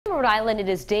Rhode Island, it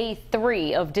is day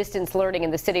 3 of distance learning in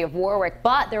the city of Warwick,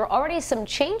 but there are already some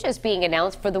changes being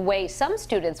announced for the way some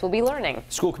students will be learning.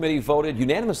 The school committee voted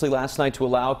unanimously last night to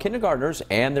allow kindergartners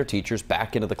and their teachers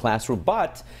back into the classroom,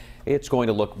 but it's going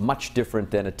to look much different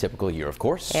than a typical year, of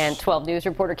course. And 12 News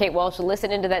reporter Kate Walsh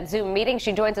listened into that Zoom meeting.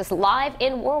 She joins us live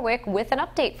in Warwick with an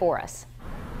update for us.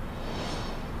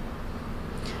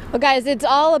 Well, guys, it's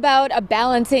all about a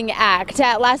balancing act.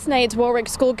 At last night's Warwick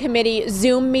School Committee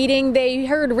Zoom meeting, they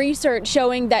heard research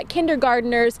showing that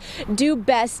kindergartners do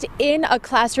best in a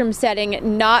classroom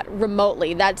setting, not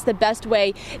remotely. That's the best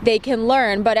way they can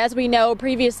learn. But as we know,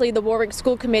 previously the Warwick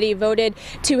School Committee voted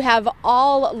to have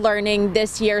all learning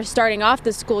this year, starting off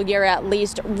the school year at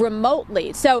least,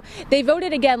 remotely. So they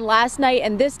voted again last night,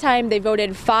 and this time they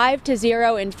voted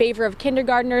 5-0 in favor of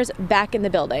kindergartners back in the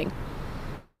building.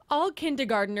 All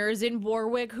kindergartners in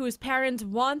Warwick whose parents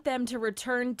want them to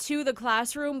return to the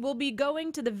classroom will be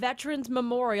going to the Veterans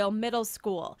Memorial Middle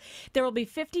School. There will be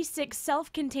 56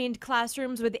 self-contained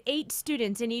classrooms with 8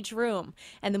 students in each room,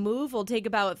 and the move will take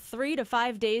about 3 to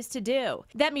 5 days to do.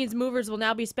 That means movers will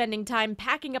now be spending time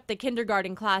packing up the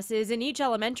kindergarten classes in each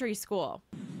elementary school.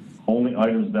 Only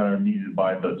items that are needed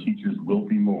by the teachers will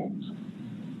be moved.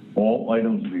 All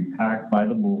items will be packed by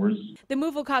the movers. The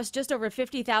move will cost just over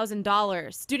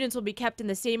 $50,000. Students will be kept in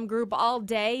the same group all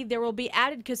day. There will be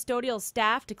added custodial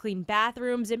staff to clean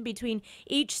bathrooms in between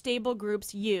each stable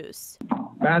group's use.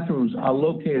 Bathrooms are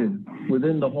located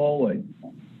within the hallway.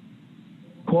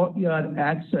 Courtyard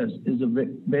access is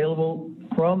available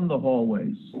from the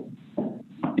hallways.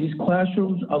 These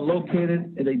classrooms are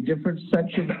located in a different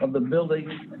section of the building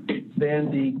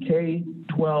than the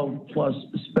K-12 plus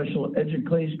special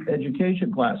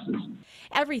education classes.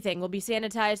 Everything will be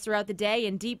sanitized throughout the day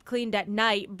and deep cleaned at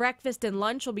night. Breakfast and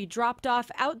lunch will be dropped off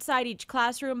outside each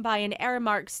classroom by an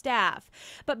Aramark staff.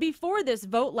 But before this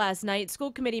vote last night,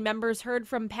 school committee members heard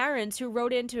from parents who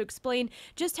wrote in to explain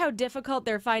just how difficult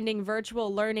they're finding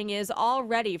virtual learning is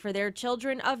already for their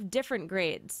children of different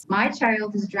grades. My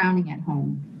child is drowning at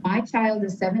home. My child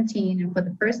is 17, and for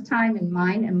the first time in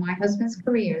mine and my husband's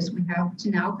careers, we have to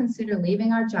now consider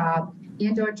leaving our job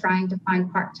and/or trying to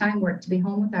find part-time work to be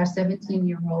home with our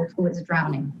 17-year-old who is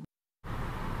drowning.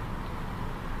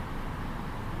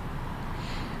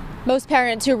 Most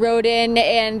parents who wrote in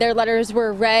and their letters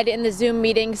were read in the Zoom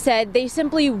meeting said they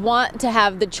simply want to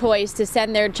have the choice to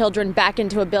send their children back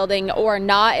into a building or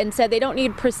not, and said they don't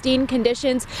need pristine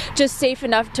conditions, just safe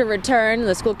enough to return.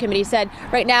 The school committee said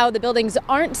right now the buildings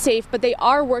aren't safe, but they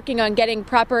are working on getting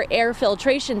proper air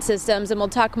filtration systems, and we'll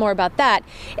talk more about that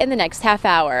in the next half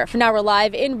hour. For now, we're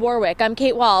live in Warwick. I'm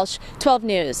Kate Walsh, 12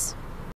 News.